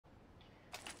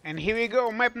And here we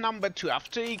go, map number 2.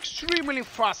 After extremely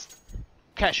fast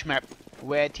cash map,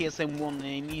 where TSM won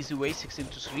in an easy way,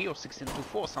 16-3 or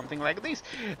 16-4, something like this.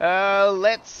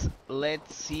 Let's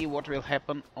see what will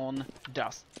happen on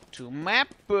Dust2 map.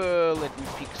 Let me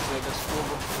fix the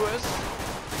scoreboard first.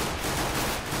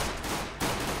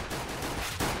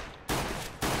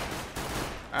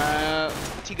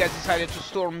 T-guys decided to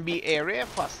storm B area,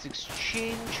 fast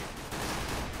exchange.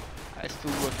 I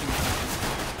still working.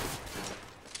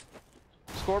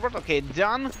 Scoreboard, okay,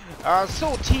 done.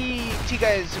 So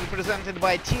T-guys represented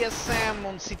by TSM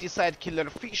on city side,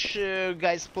 KillerFish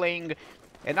guys playing,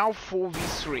 and now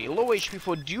 4v3. Low HP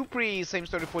for Dupree, same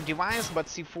story for Device, but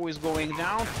C4 is going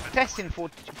down. Testing for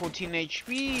 14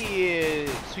 HP,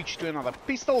 switch to another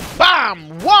pistol.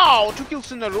 Bam! Wow! 2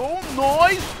 kills in a row,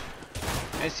 nice!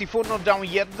 C4 not down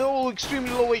yet though,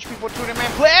 extremely low HP for 2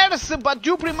 remaining players, but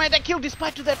Dupree made a kill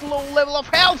despite that low level of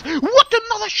health. What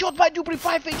another shot by Dupree,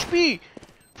 5 HP!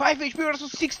 5 HP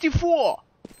versus 64.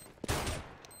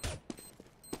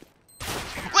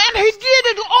 And he did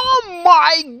it! Oh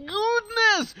my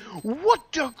goodness!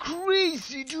 What a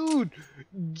crazy dude!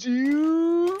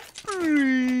 Dupree!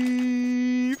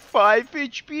 5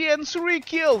 HP and 3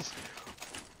 kills.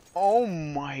 Oh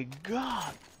my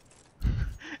god.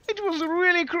 It was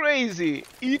really crazy.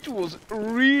 It was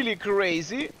really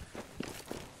crazy.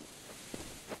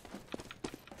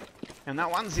 And now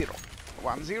 1-0.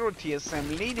 1-0,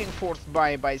 TSM leading, forced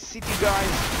by City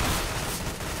guys.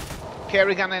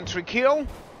 Kerrigan entry kill.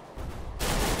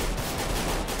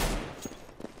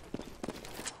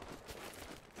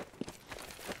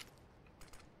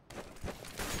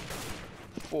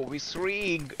 Four with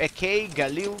 3, AK,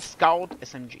 Galil, Scout,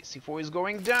 SMG. C4 is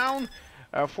going down.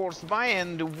 Forced by,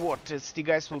 and what? City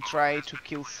guys will try to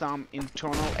kill some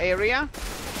internal area.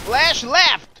 Flash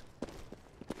left!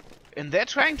 And they're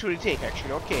trying to retake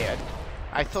actually, okay.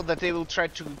 I thought that they will try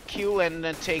to kill and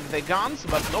take the guns,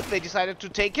 but nope, they decided to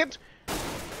take it.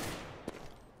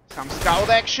 Some scout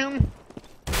action.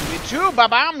 2v2,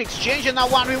 babam, exchange, and now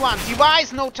 1v1.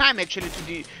 Device, no time actually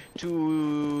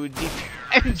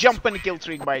and jump and kill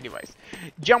trick by Device.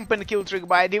 Jump and kill trick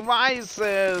by Device,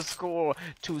 score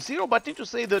 2-0, but need to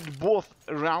say that both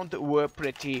rounds were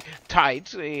pretty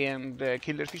tight, and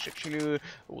KillerFish actually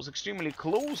was extremely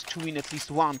close to win at least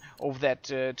one of that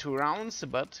 2 rounds,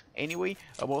 but anyway,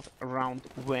 both rounds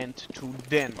went to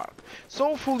Denmark.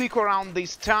 So full eco round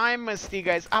this time, Steve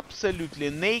guys absolutely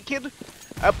naked.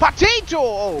 Potato!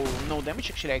 Oh, no damage,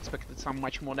 actually I expected some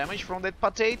much more damage from that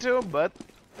potato, but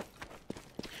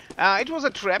it was a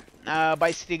trap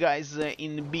by City guys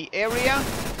in B area.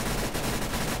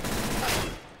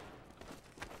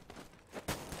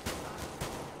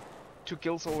 Two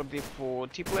kills already for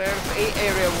T players. A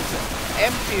area was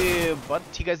empty, but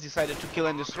T guys decided to kill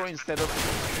and destroy instead of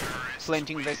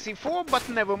planting the C4. But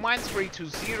never mind,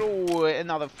 3-0.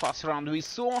 Another fast round we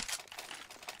saw.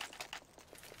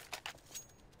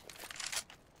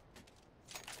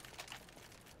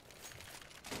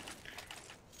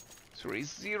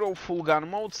 3-0, full gun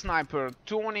mode, sniper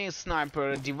 20,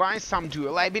 sniper Device, some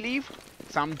duel I believe,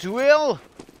 some duel.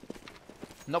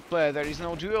 Nope, there is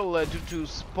no duel due to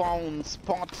spawn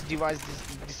spot. Device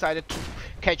decided to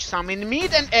catch some in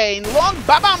mid and in long,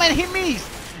 babam, and he missed.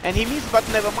 And he missed, but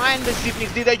never mind, the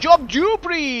Sipniks did a job.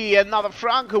 Dupree, another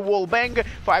Frank, wall bang,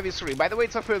 5v3. By the way,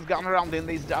 it's a first gun round in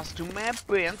this Dust2 map,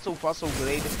 and so far so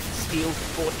great still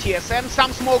for TSM.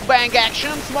 Some smoke bang action,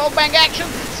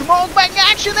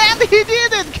 and he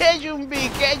did it! Kajumbi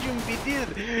did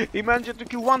it! He managed to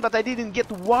kill one, but I didn't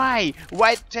get why.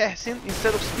 Why Tessin,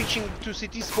 instead of switching to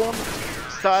city spawn,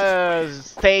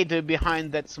 stayed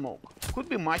behind that smoke. Could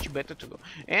be much better to go.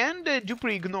 And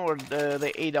Dupree ignored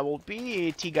the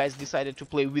AWP. T guys decided to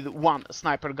play with one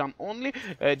sniper gun only,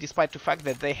 despite the fact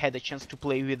that they had a chance to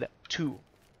play with 2.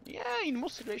 Yeah, in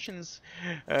most situations,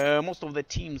 most of the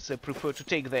teams prefer to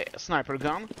take the sniper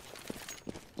gun.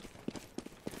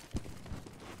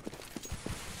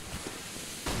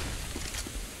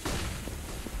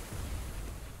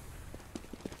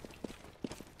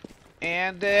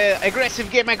 And aggressive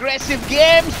game,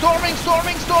 storming,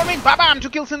 babam, 2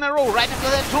 kills in a row. Right after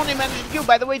that, Tony managed to kill.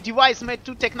 By the way, Device made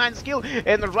 2 Tech 9 kill,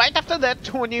 and right after that,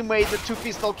 Tony made the 2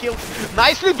 pistol kills.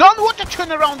 Nicely done. What a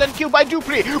turnaround and kill by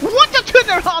Dupree.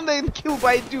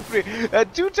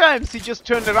 2 times he just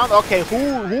turned around. Okay,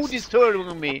 who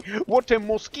disturbing me? What a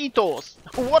mosquitoes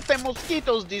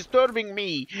disturbing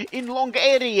me in long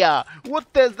area. What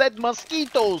is that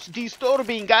mosquitoes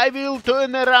disturbing? I will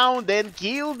turn around and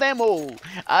kill them all.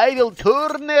 I will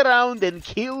turn around and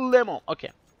kill them all. Okay,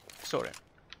 sorry.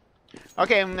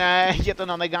 Okay, yet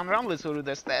another gun round. Let's go to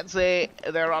the stats.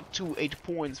 There are 8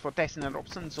 points for Tyson and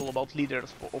Robson. It's all about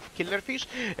leaders of KillerFish.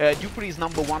 Dupree is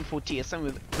number 1 for TSM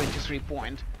with 23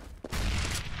 points.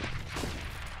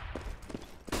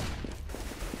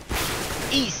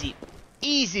 Easy.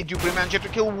 Easy, Dupree managed to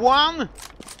kill 1.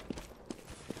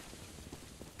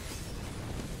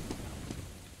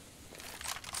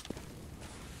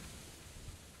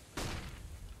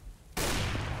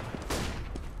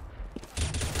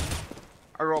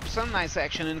 Robson, nice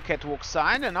action in catwalk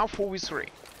side, and now 4v3.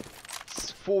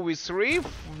 4v3.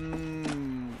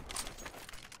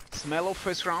 Smell of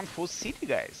first round for City,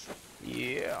 guys.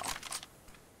 Yeah.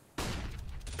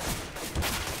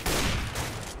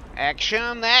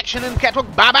 Action in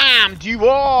catwalk. Bam!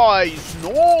 Device!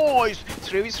 Nice!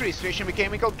 3v3. Situation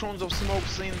mechanical. Tons of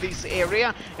smokes in this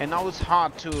area. And now it's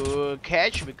hard to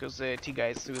catch because the T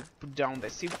guys will put down the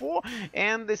C4.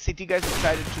 And the City guys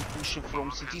decided to push from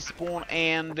City spawn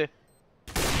and...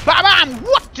 Bam!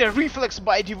 What a reflex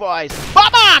by Device!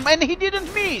 Bam! And he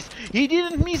didn't miss! He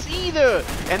didn't miss either!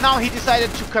 And now he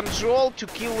decided to control, to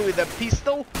kill with a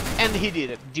pistol, and he did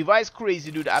it. Device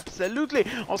crazy dude, absolutely.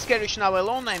 Oskarish now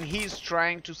alone, and he's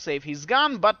trying to save his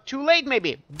gun, but too late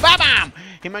maybe. Bam!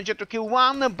 He managed to kill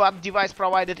 1, but Device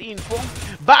provided info.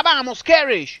 Bam!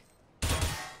 Oskarish!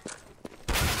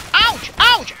 Ouch!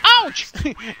 Ouch! Ouch!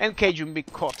 And Kajumbi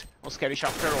caught Oskarish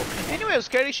after all. Anyway,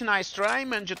 Oskarish, nice try,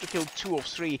 managed to kill 2 of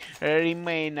 3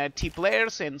 remain T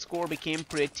players, and score became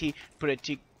pretty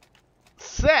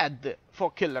sad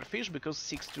for KillerFish because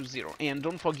 6-0. And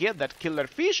don't forget that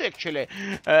KillerFish actually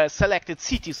selected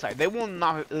City side. They won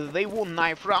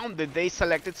knife round, they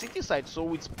selected City side,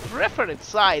 so it's preferred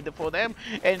side for them.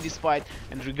 And despite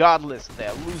and regardless,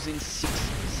 they're losing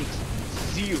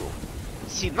 6-0.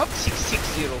 See, not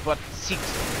 6-6-0, but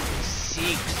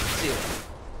 6-6-0.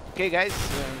 Okay, guys,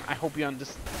 I hope you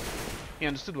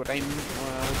understood what I mean.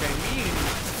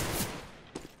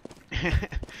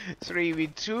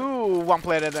 3v2, 1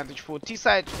 player advantage for T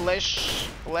side. Flash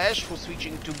for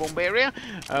switching to bomb area,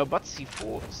 but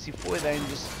C4 I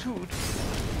understood.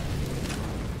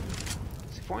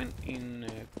 C4 in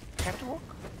catwalk.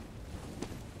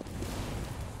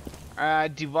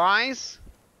 Device.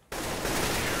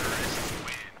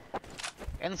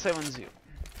 And 7-0.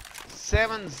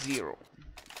 7-0.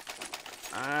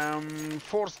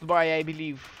 Forced by, I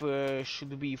believe,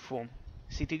 should be for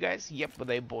City guys. Yep,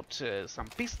 they bought some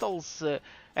pistols,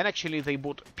 and actually they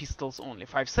bought pistols only.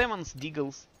 5.7s,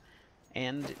 Deagles,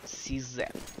 and CZ.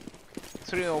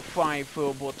 305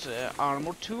 bought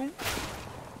armor too.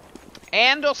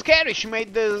 And Oskarish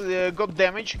made the got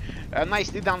damage,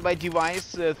 nicely done by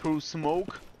Device through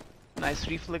smoke. Nice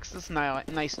reflexes,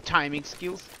 nice timing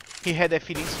skills. He had a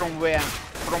feelings from where?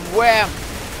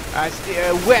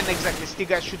 When exactly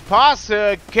Stiga should pass.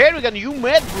 Kerrigan, you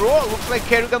mad, bro? Looks like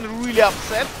Kerrigan really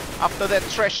upset after that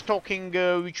trash talking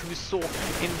which we saw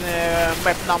in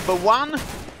map number 1.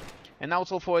 And now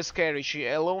it's all for Oskarish,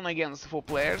 alone against 4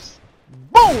 players.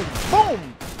 Boom!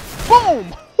 Boom!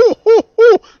 Boom! Ho, ho,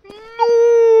 ho.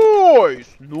 Nice!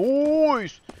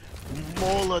 Nice!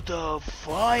 Molotov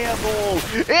fireball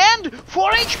and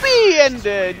 4 HP, and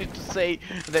need to say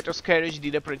that Oskarish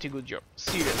did a pretty good job.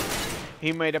 Seriously,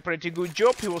 he made a pretty good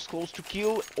job. He was close to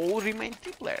kill all remaining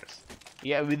 3 players.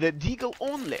 Yeah, with the Deagle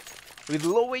only, with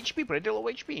low HP, pretty low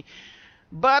HP.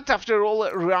 But after all,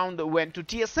 round went to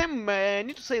TSM. I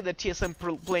need to say that TSM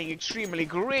playing extremely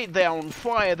great. They're on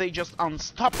fire. They're just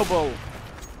unstoppable.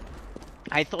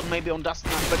 I thought maybe on Dust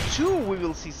number 2 we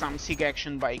will see some sick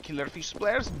action by KillerFish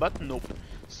players, but nope.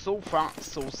 So far,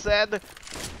 so sad.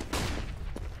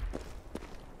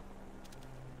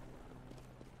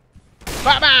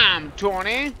 Ba-bam!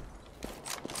 20.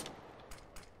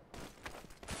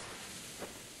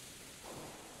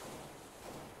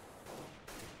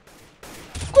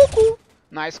 Cuckoo!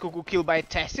 Nice cuckoo kill by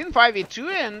Tessin,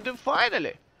 5v2, and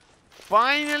finally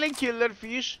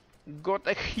KillerFish got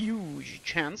a huge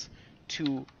chance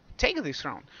to take this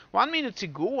round. 1 minute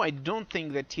ago, I don't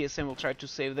think that TSM will try to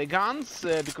save the guns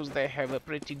because they have a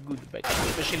pretty good battle,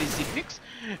 especially Zignix.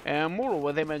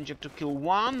 Moreover, they managed to kill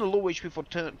 1, low HP for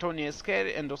Tony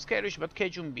and Oskarish, but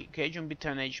Kajumbi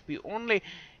 10 HP only,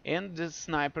 and the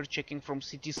sniper checking from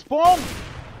city spawn.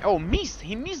 Oh, missed!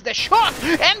 He missed the shot!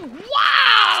 And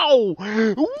wow!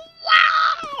 Wow!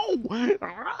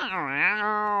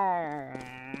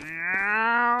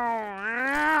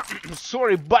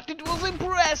 Sorry, but it was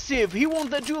impressive! He won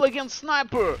the duel against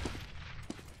Sniper!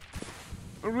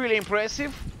 Really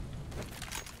impressive.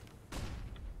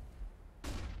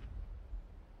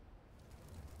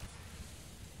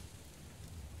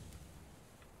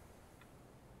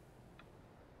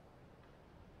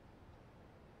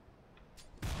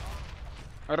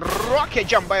 Rocket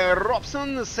jump by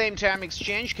Robson, same time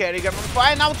exchange, Kerrigan on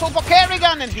fire, now it's all for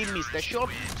Kerrigan, and he missed a shot,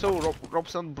 so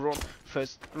Robson brought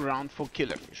first round for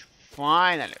KillerFish.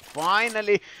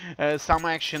 Finally, some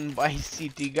action by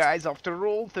City, guys. After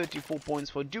all, 34 points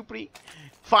for Dupree,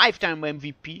 5-time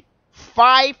MVP,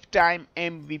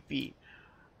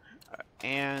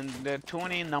 and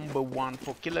Tony #1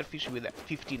 for KillerFish with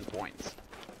 15 points.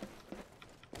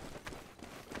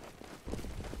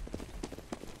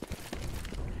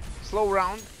 Slow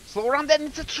round, and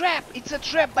it's a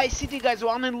trap by City, guys.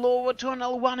 One in lower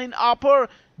tunnel, one in upper,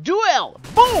 duel,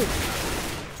 boom!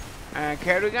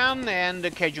 Kerrigan and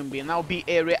Kajumbi. Now B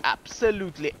area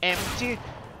absolutely empty.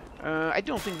 I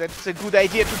don't think that's a good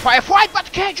idea to firefight, but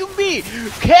Kajumbi,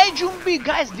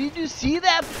 guys, did you see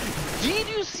that?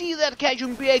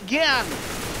 Kajumbi again?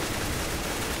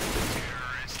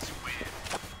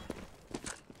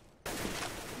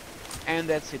 And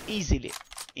that's it,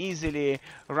 easily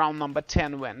round number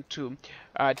 10 went to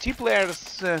T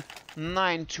players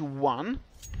 9-1.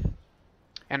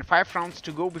 And 5 rounds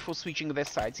to go before switching their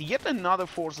sides. Yet another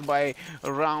force by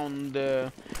round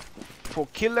for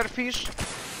KillerFish.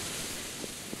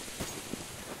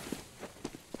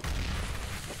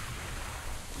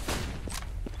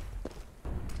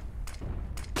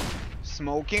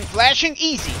 Smoking, flashing,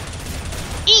 easy.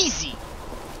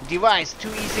 Device,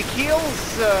 2 easy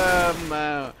kills.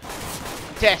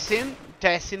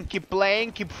 Tessin, keep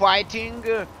playing, keep fighting.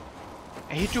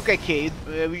 He took a cave.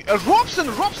 Robson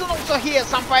also here.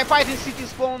 Some firefighting. City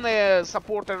spawn.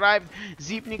 Support arrived.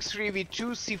 Zipnik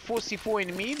 3v2. C4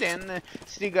 in mid, and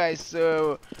City guys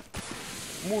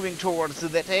moving towards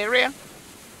that area.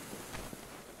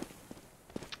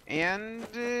 And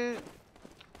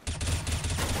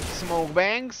smoke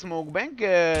bang.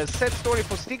 Sad story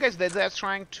for City guys that they're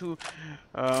trying to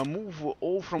move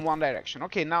all from one direction.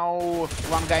 Okay, now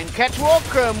one guy in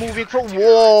catwalk moving from.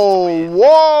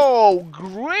 Whoa!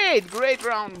 Great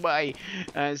round by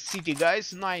City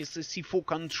guys. Nice C4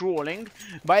 controlling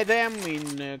by them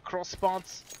in cross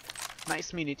spots.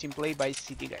 Nice mini team play by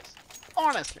City guys.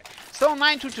 Honestly. So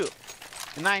 9-2.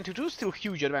 Still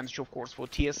huge advantage, of course, for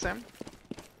TSM.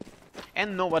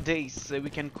 And nowadays we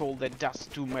can call the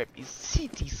Dust2 map is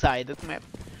City-sided map.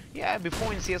 Yeah,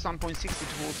 before in CS 1.6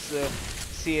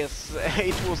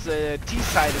 it was a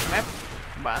T-sided map,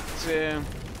 but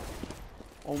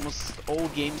almost all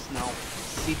games now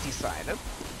City-sided.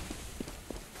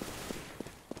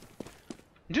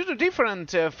 Due to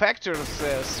different factors,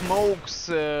 smokes,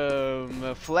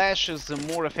 flashes,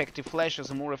 more effective flashes,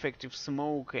 more effective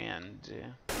smoke, and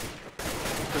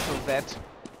because of that,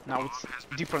 now it's a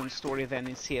different story than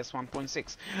in CS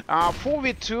 1.6.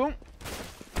 4v2.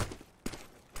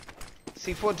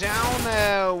 C4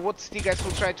 down. What City guys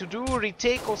will try to do?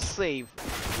 Retake or save?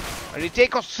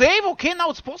 Okay, now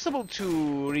it's possible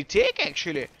to retake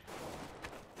actually.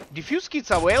 Diffuse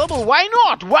kits available. Why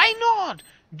not?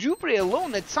 Dupree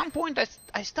alone. At some point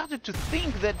I started to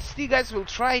think that City guys will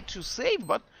try to save,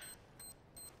 but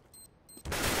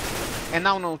and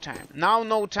now no time.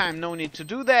 No need to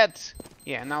do that.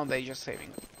 Yeah, now they're just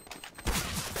saving.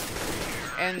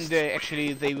 And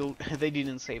actually they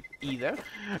didn't save either.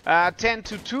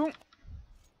 10-2.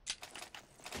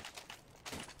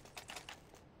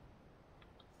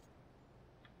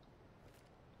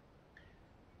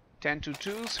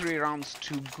 (10-2), 3 rounds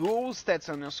to go. Stats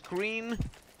on your screen.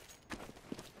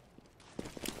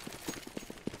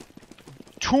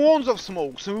 Tons of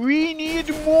smokes. We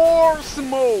need more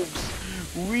smokes.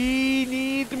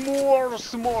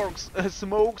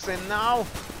 Smokes, and now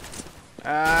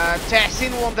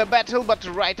Tessin won the battle, but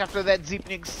right after that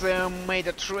Zipniks made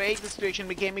a trade. The situation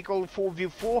became equal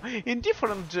 4v4 in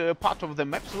different part of the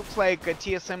maps. Looks like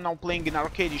TSM now playing in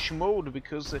arcadish mode,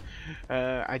 because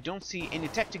I don't see any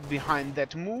tactic behind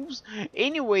that moves.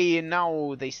 Anyway,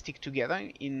 now they stick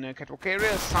together in catwalk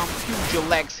area. Some huge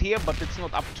lags here, but it's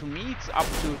not up to me, it's up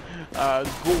to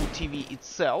Go TV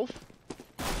itself.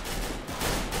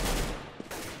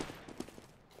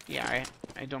 Yeah,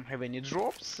 I don't have any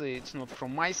drops, it's not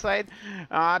from my side.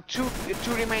 Two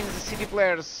remains City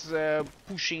players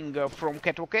pushing from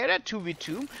catwalk area,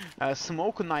 2v2.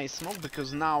 Smoke, nice smoke,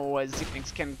 because now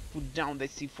Zipniks can put down the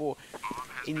C4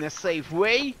 in a safe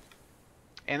way.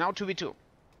 And now 2v2.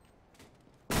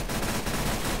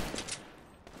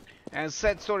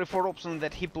 Sad story for Robson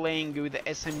that he playing with the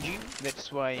SMG,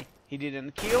 that's why he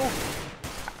didn't kill.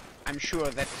 I'm sure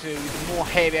that with more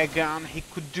heavier gun he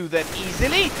could do that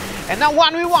easily. And now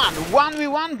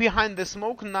 1v1 behind the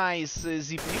smoke. Nice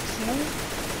Zipniks move.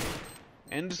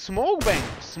 And smoke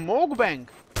bang.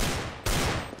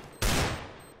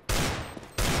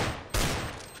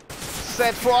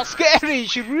 set for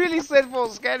Scarish. Really set for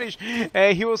Scarish.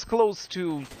 He was close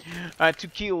to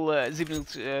kill Zibnil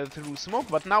through smoke,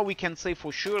 but now we can say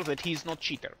for sure that he's not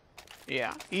cheater.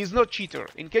 Yeah, he's not cheater.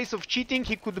 In case of cheating,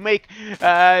 he could make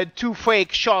 2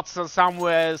 fake shots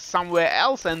somewhere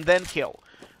else and then kill.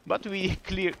 But we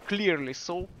clearly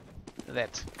saw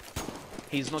that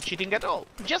he's not cheating at all.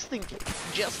 Just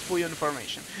for your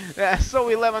information. So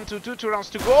 11-2, 2 rounds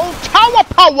to go. Tower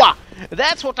power!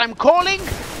 That's what I'm calling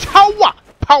tower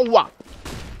power!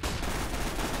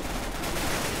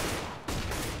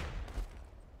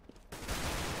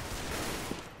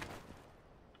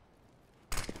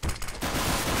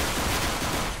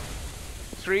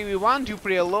 Three v one,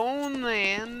 Dupree alone,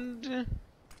 and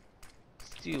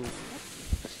still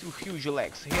huge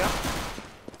legs here.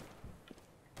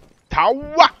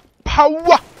 Tower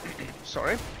power!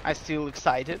 Sorry, I'm still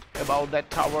excited about that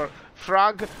tower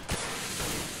frag.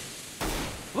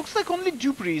 Looks like only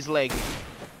Dupree is lagging,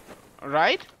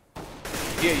 right?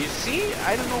 Yeah, you see,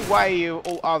 I don't know why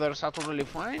all others are totally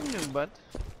fine, but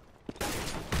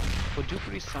for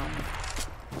Dupree some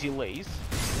delays.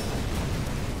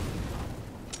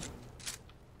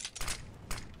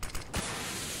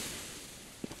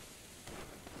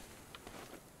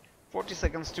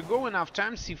 Seconds to go, enough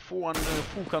time. C4 under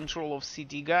full control of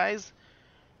CT guys,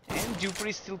 and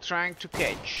Dupree still trying to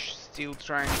catch.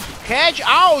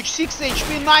 Ouch! 6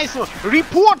 HP, nice one.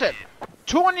 Reported.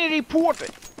 Tony reported.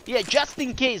 Yeah, just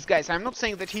in case, guys. I'm not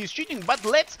saying that he's cheating, but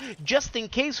let's just in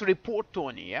case report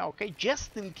Tony. Yeah, okay,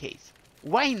 just in case.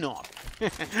 Why not?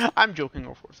 I'm joking,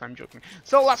 of course, I'm joking.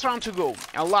 So last round to go.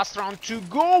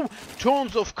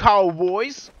 Tons of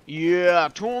cowboys. Yeah,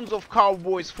 tons of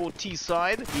cowboys for T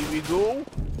side. Here we go.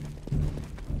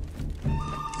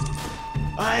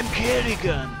 I'm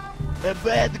Kerrigan, a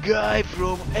bad guy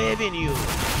from Avenue.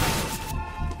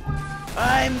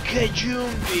 I'm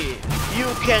Kajumbi.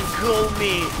 You can call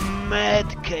me Mad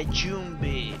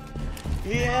Kajumbi.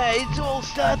 Yeah, it all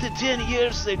started 10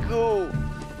 years ago,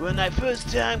 when I first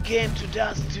time came to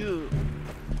Dust2.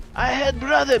 I had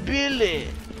brother Billy,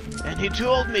 and he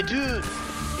told me, dude,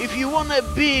 if you wanna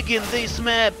big in this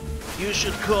map, you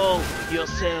should call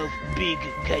yourself Big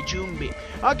Kajumbi.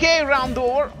 Okay, round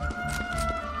over.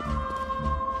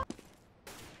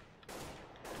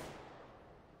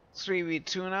 Three v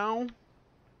 2 now.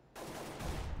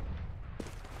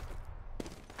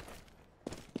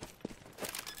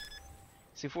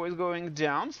 C4 is going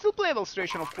down. Still playable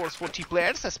situation, of course, for T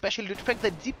players, especially due to the fact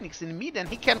that Deepnik's in mid and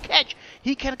he can catch.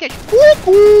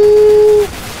 Cuckoo!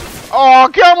 Oh,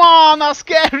 come on,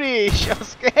 Askerish!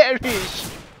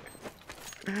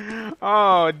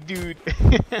 Oh, dude.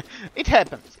 It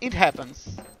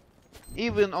happens.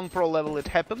 Even on pro level, it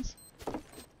happens.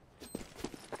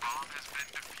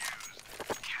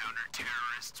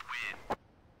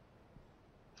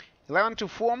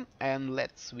 11-4, and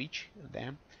let's switch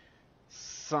them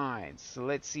sides.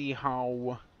 Let's see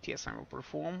how TSM will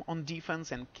perform on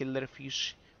defense and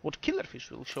KillerFish. What KillerFish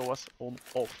will show us on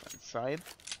offense side.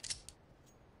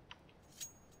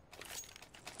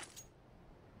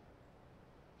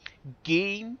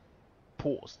 Game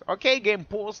paused. Okay, game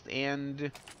paused,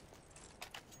 and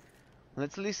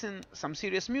let's listen some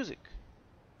serious music.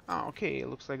 Ah, okay,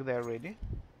 looks like they're ready.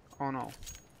 Oh no.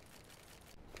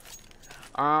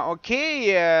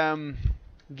 Okay,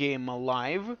 game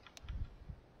live.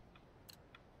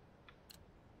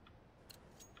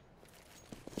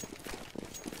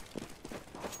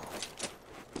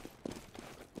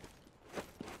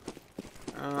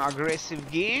 Aggressive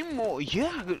game. Oh,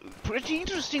 yeah, pretty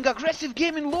interesting. Aggressive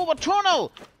game in lower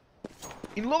tunnel.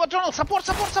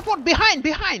 Support.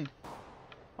 Behind.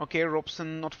 Okay,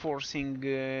 Robson not forcing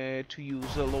to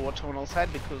use a lower tunnel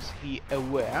side because he's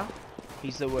aware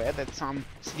that some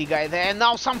city guy there.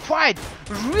 Now some fight.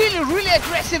 Really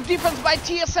aggressive defense by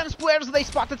TSM's players. They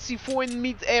spotted C4 in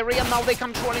mid area. Now they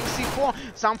controlling C4.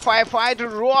 Some firefight.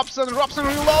 Robson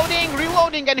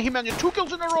reloading, and he managed 2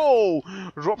 kills in a row.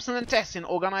 Robson and Tessin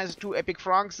organized 2 epic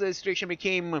frags. The situation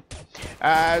became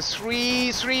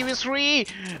 3v3.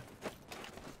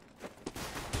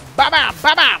 Bam!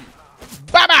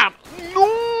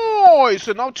 Nice!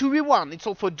 So now 2v1. It's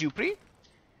all for Dupree.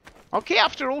 Okay,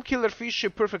 after all,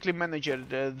 KillerFish perfectly managed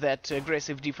that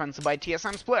aggressive defense by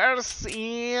TSM's players,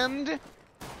 and and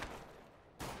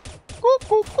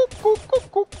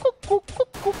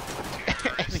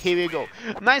here we go.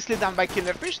 Nicely done by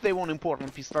KillerFish. They won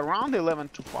important pistol round,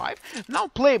 11-5. Now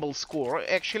playable score,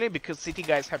 actually, because City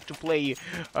guys have to play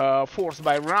force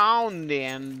by round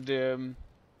and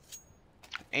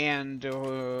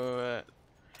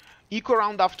eco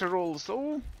round after all.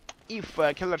 So if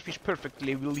KillerFish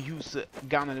perfectly will use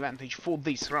gun advantage for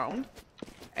this round,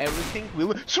 everything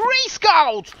will... 3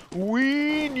 scouts!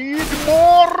 We need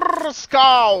more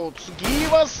scouts!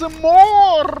 Give us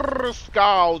more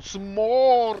scouts!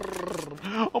 More!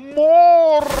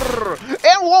 More!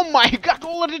 And oh my god,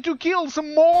 already 2 kills!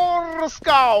 More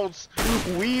scouts!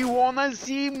 We wanna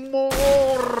see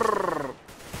more!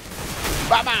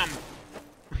 Bam!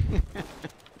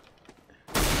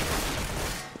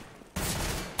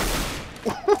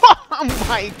 Oh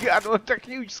my god, what a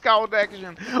huge scout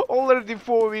action! Already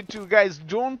 4v2, guys,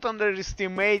 don't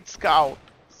underestimate scout.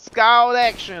 Scout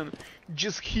action,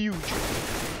 just huge.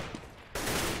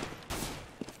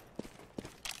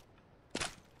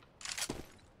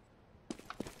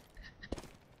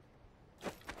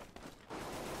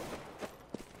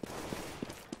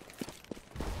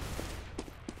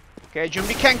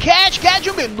 Kajumbi can catch!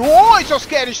 Kajumbi! No, it's so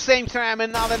scary! Same time,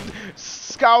 another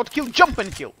scout kill, jump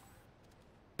and kill!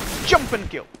 Jump and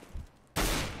kill!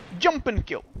 Jump and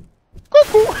kill!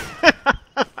 Cuckoo!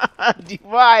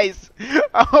 Device!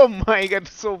 Oh my god,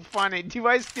 so funny!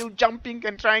 Device still jumping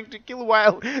and trying to kill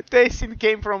while TSM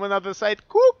came from another side.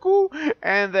 Cuckoo!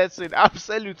 And that's it.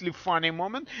 Absolutely funny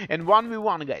moment. And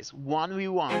 1v1, guys.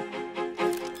 1v1.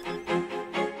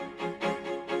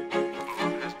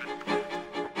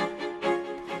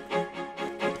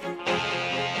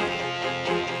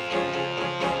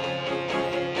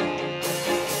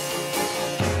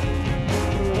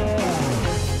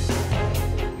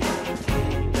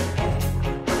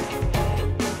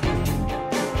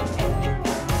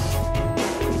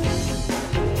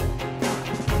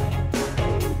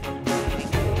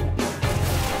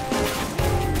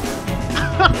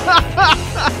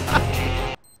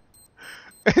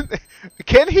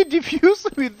 Can he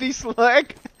defuse with this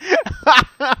leg?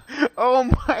 Oh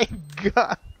my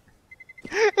god!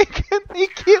 He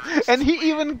killed, and he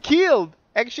even killed.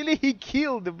 Actually, he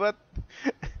killed, but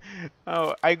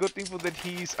oh, I got info that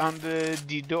he is under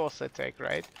DDoS attack,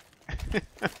 right?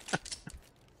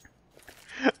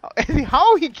 And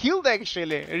how he killed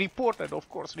actually? Reported, of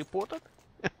course, reported.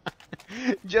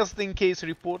 Just in case,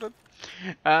 reported.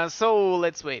 So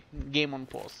let's wait. Game on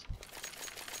pause.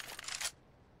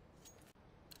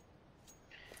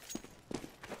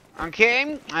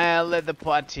 Okay, let the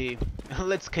party.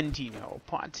 Let's continue.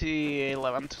 Party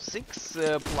 11 to 6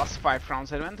 plus 5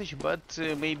 rounds advantage, but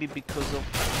maybe because of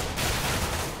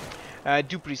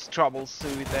Dupree's troubles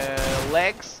with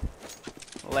legs,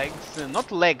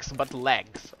 not legs, but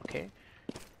legs. Okay.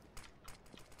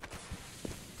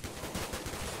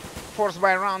 Forced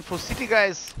by round for City,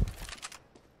 guys,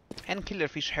 and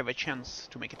KillerFish have a chance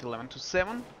to make it 11 to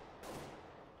 7.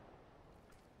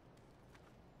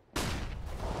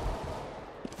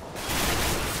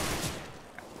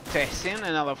 TSM,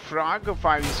 another frag,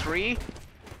 5v3.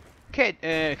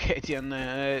 Katian,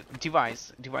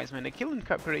 Device made a kill in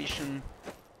cooperation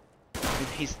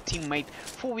with his teammate.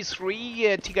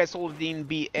 4v3, T-guys already in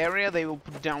B area, they will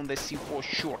put down the C4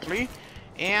 shortly.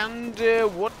 And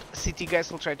what City guys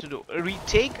will try to do?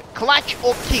 Retake, clutch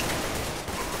or kick?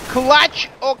 Clutch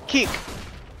or kick?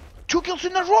 2 kills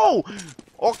in a row!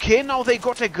 Okay, now they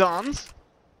got a guns.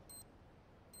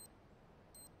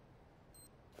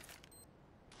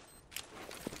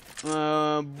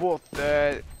 Both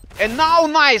and now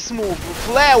nice move,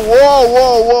 flare. Whoa,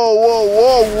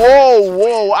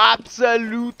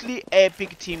 absolutely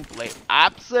epic team play,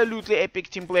 absolutely epic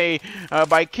team play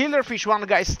by KillerFish. One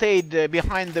guy stayed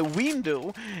behind the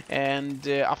window, and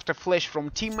after flash from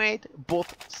teammate,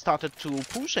 both started to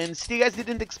push, and City guys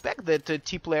didn't expect that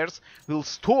T players will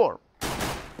storm.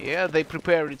 Yeah, they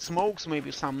prepared smokes,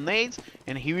 maybe some nades,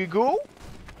 and here we go.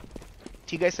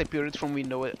 Guys appeared from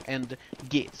window and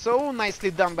gate. So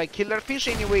nicely done by KillerFish.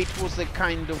 Anyway, it was a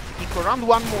kind of eco round.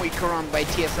 One more eco round by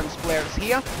TSM's players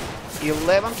here.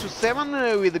 11 to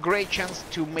 7 with a great chance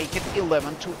to make it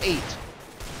 11 to 8.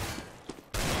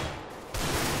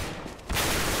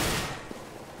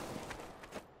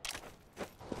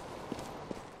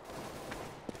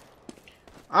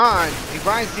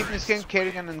 Device, Deepness,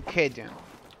 Kerrigan and Kadian.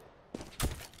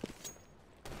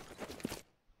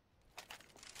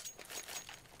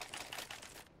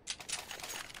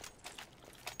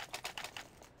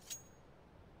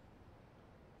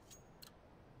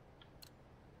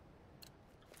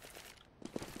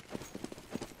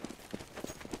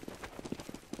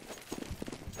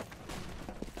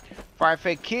 Five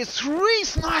AK, 3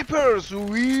 snipers!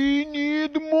 We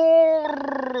need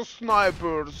more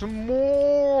snipers!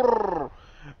 More!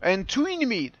 And 2 in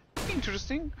mid.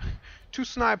 Interesting. 2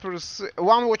 snipers,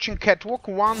 1 watching catwalk,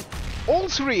 1... all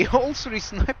three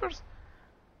snipers?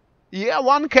 Yeah,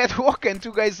 one catwalk and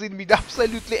two guys in mid.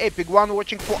 Absolutely epic. One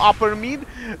watching for upper mid,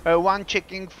 one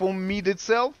checking for mid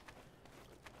itself.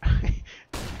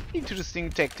 Interesting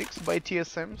tactics by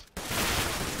TSMs.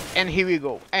 And here we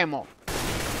go. Ammo.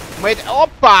 Made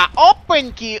Oppa!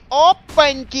 Open key!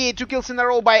 2 kills in a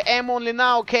row by M only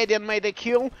now. Cadian made a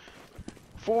kill.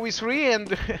 4v3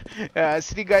 and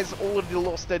 3 guys already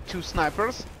lost their 2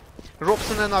 snipers.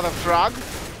 Robson another frag.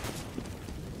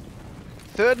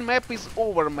 Third map is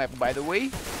over map, by the way.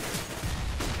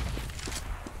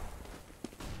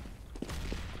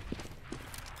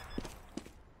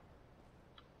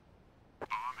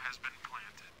 Bomb has been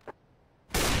planted.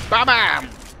 Bam!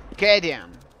 Cadian.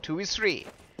 2v3.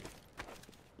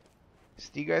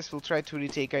 The guys will try to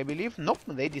retake, I believe. Nope,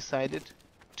 they decided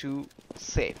to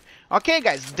save. Okay,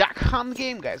 guys, duck hunt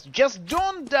game, guys. Just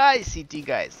don't die, CT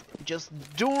guys. Just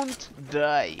don't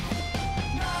die.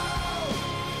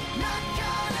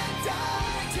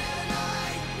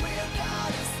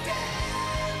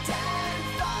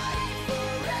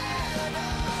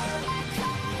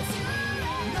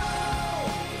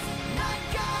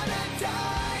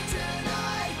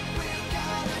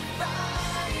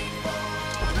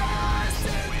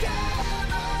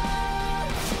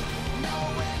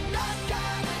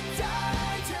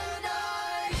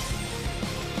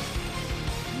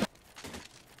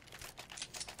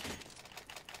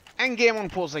 And game on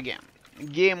pause again.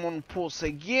 Game on pause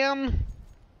again.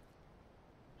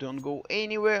 Don't go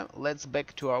anywhere. Let's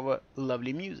back to our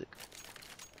lovely music.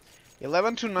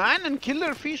 11-9 and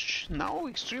KillerFish now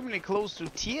extremely close to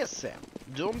TSM.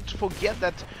 Don't forget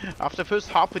that after first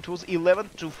half it was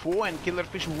 11-4 and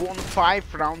KillerFish won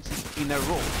 5 rounds in a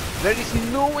row. There is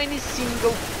no any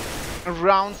single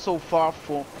round so far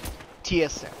for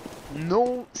TSM.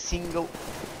 No single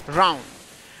round.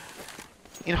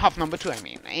 In half number 2, I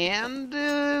mean.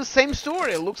 And same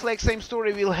story. Looks like same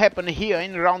story will happen here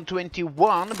in round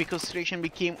 21 because situation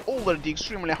became already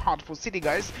extremely hard for City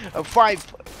guys.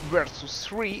 5 versus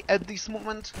 3 at this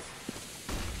moment.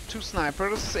 2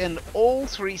 snipers and all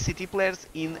 3 City players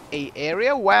in A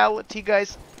area while T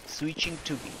guys switching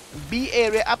to B. B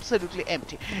area absolutely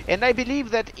empty. And I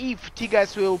believe that if T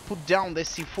guys will put down the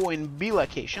C4 in B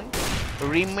location,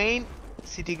 remain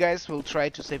City guys will try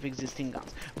to save existing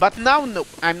guns. But now, no,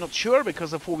 I'm not sure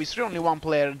because of 4v3 only 1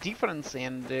 player difference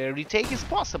and retake is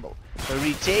possible.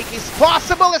 Retake is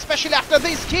possible, especially after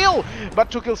this kill!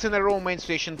 But 2 kills in a row, main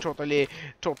situation totally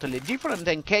different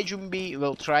and Kajumbi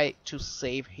will try to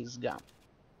save his gun.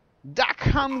 Duck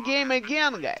hunt game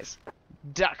again, guys.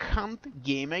 Duck hunt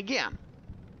game again.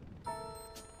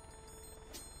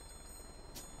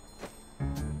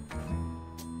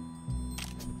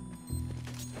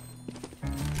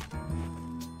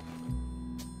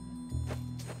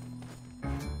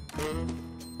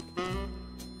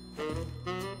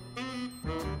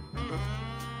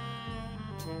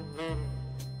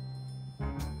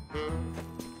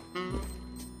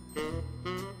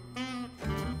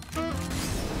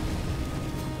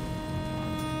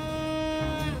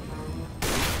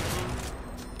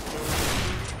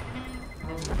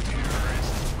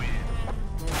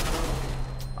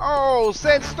 Oh,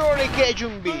 sad story,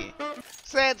 Kajumbi.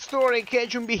 Sad story,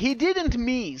 Kajumbi. He didn't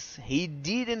miss. He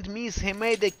didn't miss. He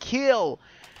made a kill.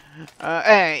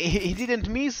 He didn't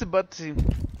miss, but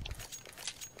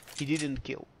he didn't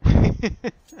kill.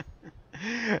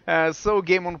 So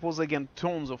game on pause again.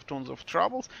 Tons of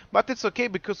troubles, but it's okay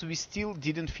because we still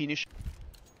didn't finish.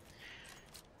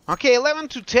 Okay,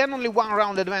 11-10, only 1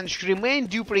 round advantage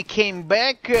remained. Dupree came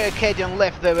back. Cadian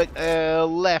left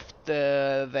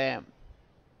the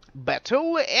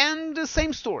battle, and the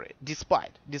same story.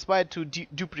 Despite to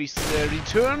Dupree's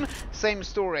return, same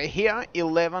story here.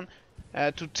 11-10,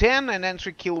 and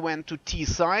entry kill went to T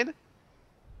side.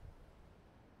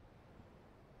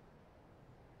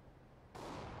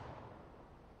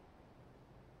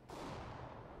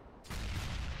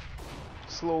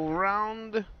 Slow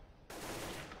round.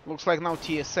 Looks like now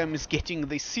TSM is getting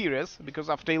this serious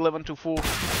because after 11-4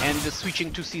 and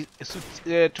switching to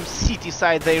City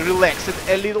side, they relaxed it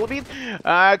a little bit.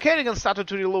 Kerrigan started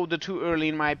to reload the too early,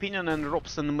 in my opinion, and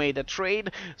Robson made a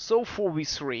trade. So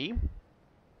 4v3.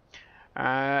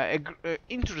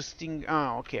 Interesting.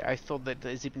 Okay. I thought that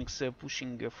Zipnik's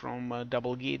pushing from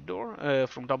double gate door,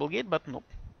 but no,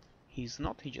 he's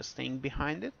not. He's just staying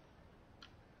behind it.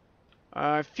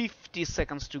 50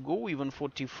 seconds to go, even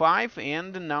 45,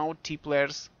 and now T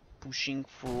players pushing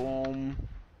from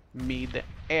mid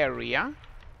area.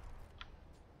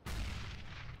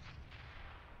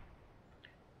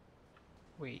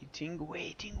 Waiting.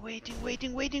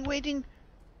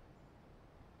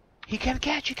 He can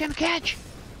catch.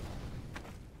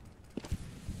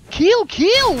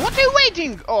 Kill! What are you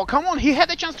waiting? Oh, come on, he had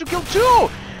a chance to kill too!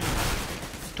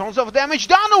 Tons of damage,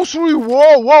 down 03!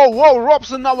 Whoa!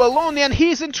 Robson now alone and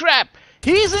he's in trap!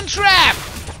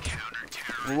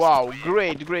 Wow,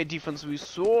 great defense we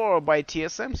saw by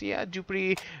TSMs. Yeah,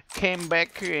 Dupree came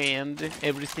back and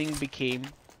everything became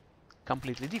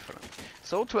completely different.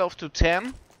 So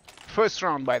 12-10. First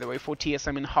round, by the way, for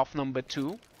TSM in half number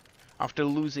 2. After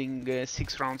losing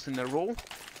 6 rounds in a row.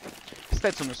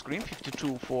 Stats on the screen,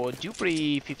 52 for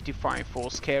Dupree, 55 for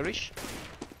Scarish.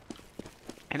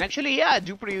 And actually, yeah,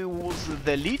 Dupree was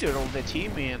the leader of the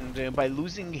team, and by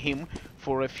losing him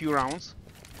for a few rounds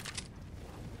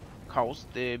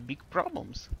caused big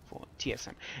problems for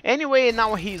TSM. Anyway,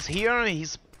 now he's here,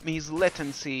 his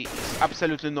latency is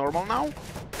absolutely normal now.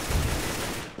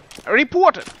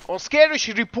 Reported, or Scarish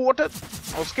reported,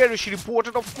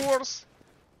 of course.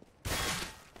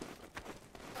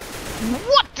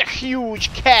 What a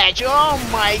huge catch! Oh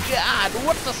my god!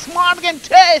 What a smart game!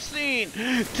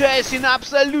 Tessin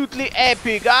absolutely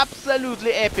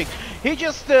epic! He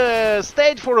just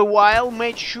stayed for a while,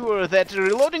 made sure that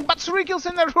reloading, but 3 kills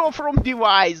in a row from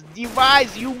Device!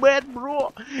 Device, you mad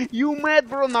bro!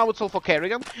 Now it's all for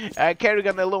Kerrigan.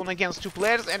 Kerrigan alone against 2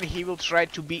 players, and he will try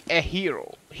to be a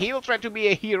hero.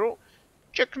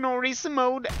 Chuck Norris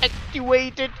mode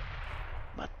activated.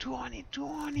 But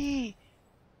 2020...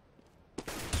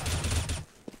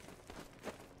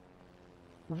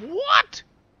 What?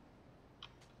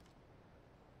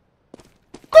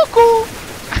 Cuckoo!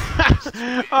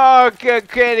 Okay,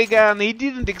 Kerrigan, he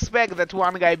didn't expect that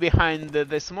one guy behind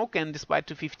the smoke, and despite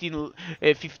 15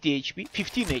 HP,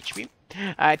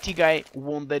 T-Guy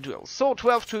won the duel. So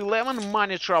 12-11,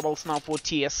 money troubles now for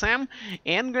TSM,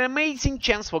 and an amazing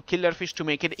chance for KillerFish to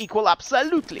make it equal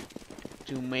absolutely.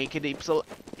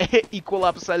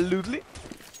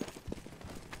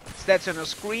 Stats on the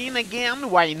screen again,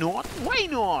 why not?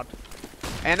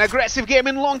 An aggressive game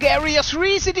in long area,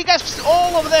 3 city guys,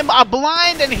 all of them are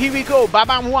blind, and here we go,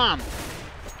 Babam 1.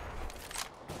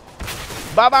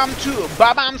 Babam 2,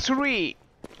 Babam 3,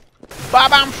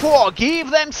 Babam 4,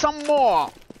 give them some more.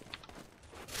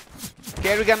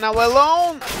 Kerrigan now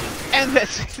alone, and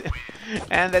that's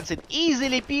it.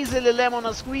 Easily peasily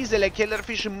lemon squeezily,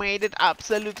 KillerFish made it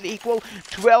absolutely equal,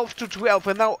 12-12,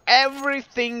 and now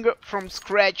everything from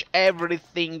scratch,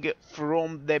 everything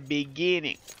from the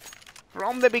beginning.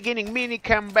 Mini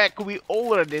comeback we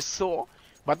already saw,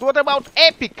 but what about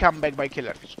epic comeback by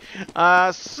KillerFish?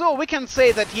 So we can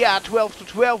say that, yeah,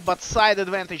 12-12, but side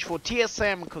advantage for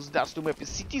TSM, because Dust2 map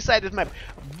is CT-sided map,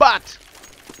 but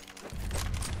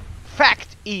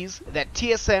fact is that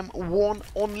TSM won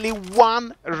only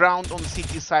 1 round on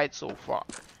CT side so far.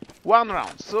 1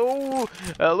 round. So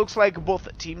looks like both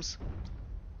teams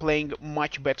playing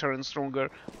much better and stronger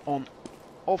on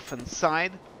offense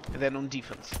side than on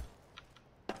defense.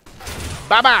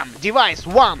 Babam! Device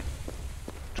 1!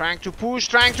 Trying to push!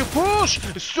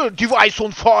 So, Device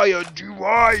on fire!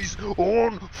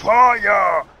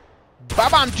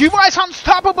 Babam! Device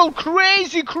unstoppable!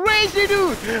 Crazy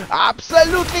dude!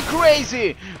 Absolutely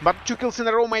crazy! But 2 kills in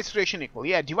a row, my situation equal.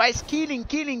 Yeah, Device killing,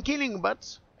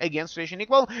 but again situation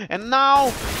equal. And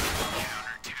now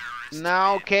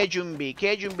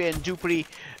Kejumbi and Dupree,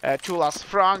 2 last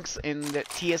francs, and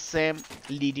TSM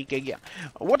leading again.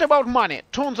 What about money?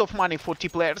 Tons of money for T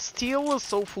players still,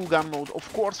 so full gun mode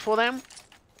of course for them.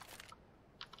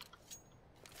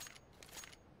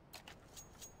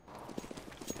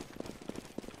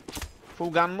 Full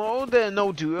gun mode,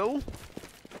 no duel.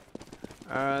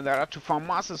 There are 2 farm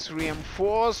masses, 3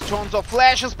 M4s, tons of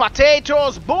flashes,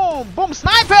 potatoes, boom,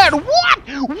 sniper! What?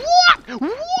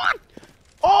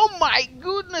 Oh my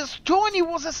goodness, Tony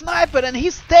was a sniper and he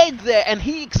stayed there and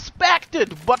he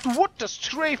expected, but what a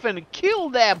strafe and kill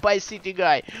there by City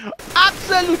Guy.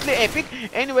 Absolutely epic.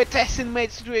 Anyway, Tessin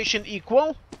made situation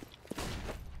equal.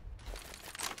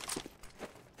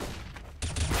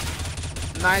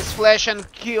 Nice flash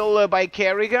and kill by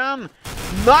Kerrigan.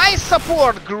 Nice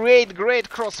support, great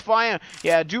crossfire.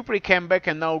 Yeah, Dupree came back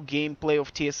and now gameplay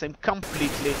of TSM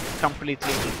completely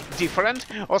different.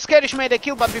 Scarish made a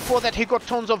kill, but before that he got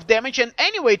tons of damage. And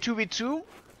anyway, 2v2.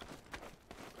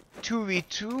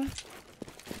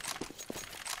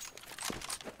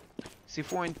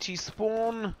 C4 and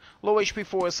T-spawn. Low HP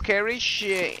for Scarish,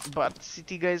 but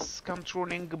City guys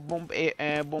controlling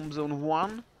bomb zone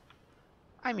 1.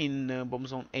 I mean bomb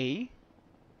zone A.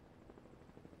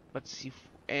 But see,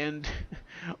 and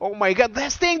oh my god, they're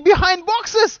staying behind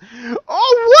boxes!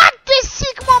 Oh, what? This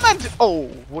sick moment! Oh,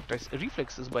 what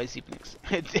reflexes by Zipnix.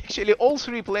 Actually, all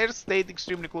three players stayed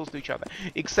extremely close to each other,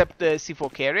 except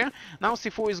C4 carrier. Now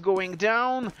C4 is going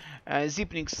down.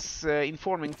 Zipnix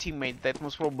informing teammate that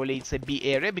most probably it's a B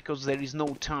area, because there is no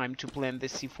time to plant the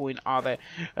C4 in other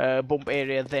bomb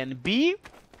area than B.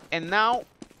 And now...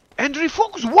 And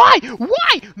refocus! Why?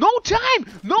 Why? No time!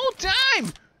 No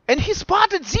time! And he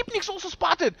spotted! Zipnix also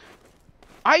spotted!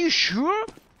 Are you sure?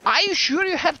 Are you sure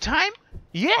you have time?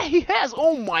 Yeah, he has.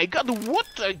 Oh my god, what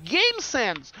a game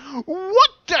sense!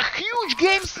 What a huge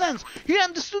game sense! He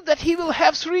understood that he will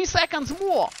have 3 seconds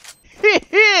more.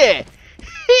 Hehe!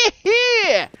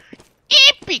 Hehe!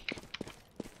 Epic!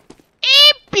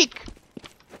 Epic!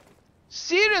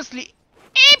 Seriously,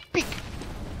 epic!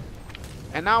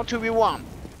 And now 2v1.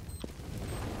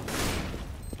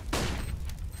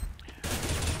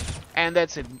 And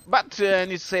that's it. But I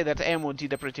need to say that Emo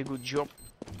did a pretty good job.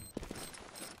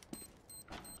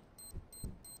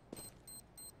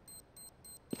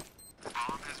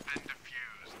 Bomb has been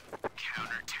defused.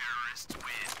 Counter-terrorists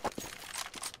win.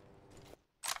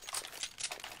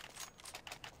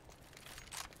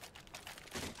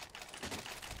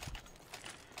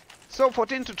 So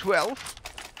 14 to 12.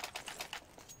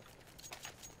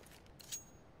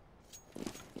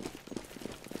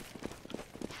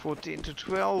 To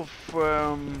 12,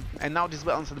 and now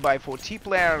disbalanced by 4 T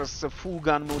players. Full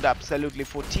gun mode absolutely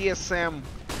for TSM.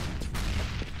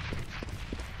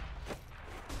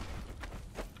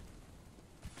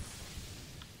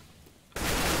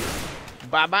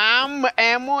 Bam!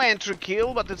 Ammo, entry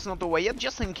kill, but it's not over yet.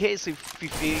 Just in case if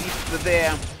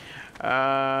there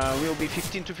will be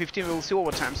 15 to 15, we'll see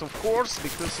overtimes, of course,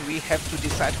 because we have to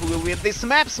decide who will win this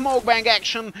map. Smoke bang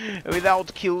action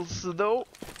without kills, though.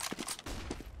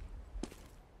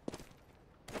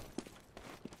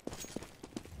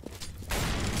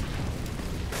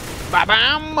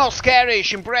 Ba-bam!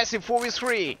 Moskarish, impressive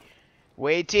 4v3.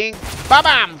 Waiting.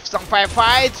 Ba-bam! Some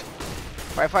firefight.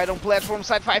 Firefight on platform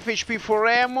side, 5 HP for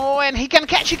Ammo, and he can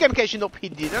catch, Nope, he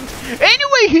didn't.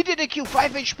 Anyway, he did a kill,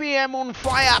 5 HP, Ammo on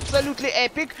fire, absolutely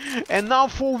epic. And now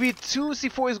 4v2,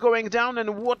 C4 is going down,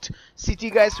 and what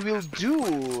CT guys will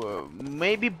do?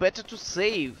 Maybe better to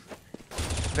save.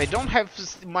 They don't have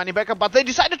money backup, but they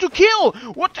decided to kill!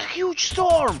 What a huge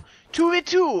storm!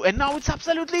 2v2, and now it's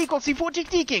absolutely equal. C4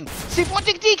 ticking!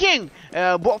 C4 ticking!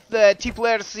 Both the T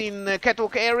players in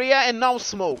catwalk area, and now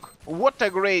smoke. What a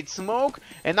great smoke!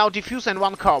 And now defuse and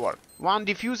 1 cover. 1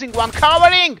 defusing, 1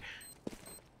 covering!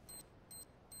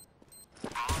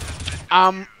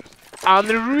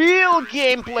 Unreal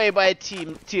gameplay by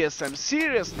Team TSM.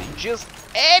 Seriously, just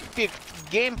epic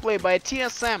gameplay by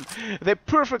TSM. They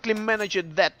perfectly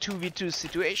managed that 2v2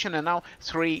 situation, and now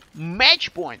 3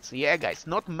 match points. Yeah, guys,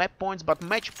 not map points, but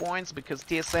match points, because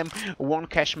TSM won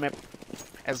cash map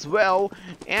as well.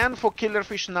 And for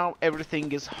KillerFish now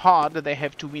everything is hard. They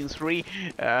have to win 3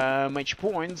 match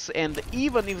points, and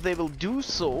even if they will do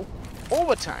so,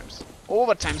 overtimes,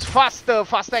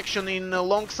 fast action in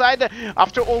long side.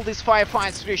 After all this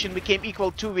firefight situation became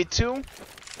equal 2v2.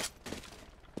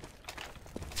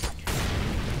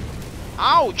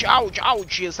 Ouch, ouch,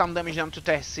 ouch! Some damage done to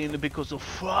TSM because of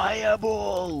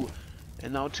fireball.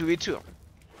 And now 2v2.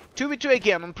 2v2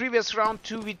 again. On previous round,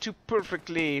 2v2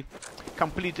 perfectly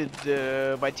completed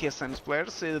by TSM's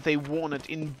players. They won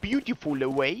it in beautiful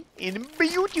way. And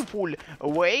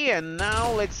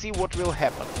now let's see what will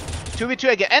happen.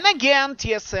 2v2 again. And again,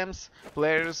 TSM's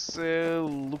players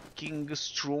looking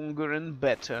stronger and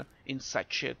better in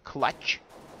such a clutch.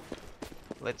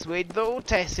 Let's wait though.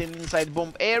 TSM inside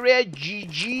bomb area.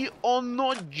 GG or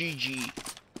not GG?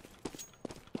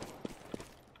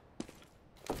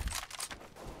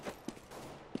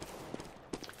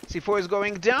 C4 is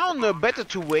going down. Better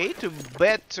to wait,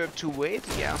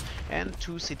 yeah. And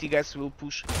 2 city guys will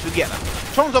push together.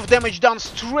 Tons of damage done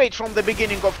straight from the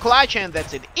beginning of clutch, and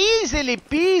that's it. Easily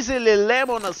peasily,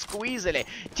 lemon squeezily.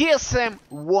 TSM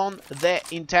won the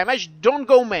entire match. Don't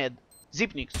go mad,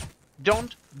 Zipnix.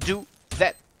 Don't do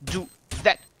that.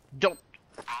 Don't.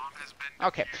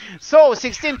 Okay, so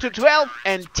 16 to 12,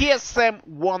 and TSM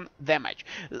won the match.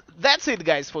 That's it,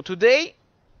 guys, for today.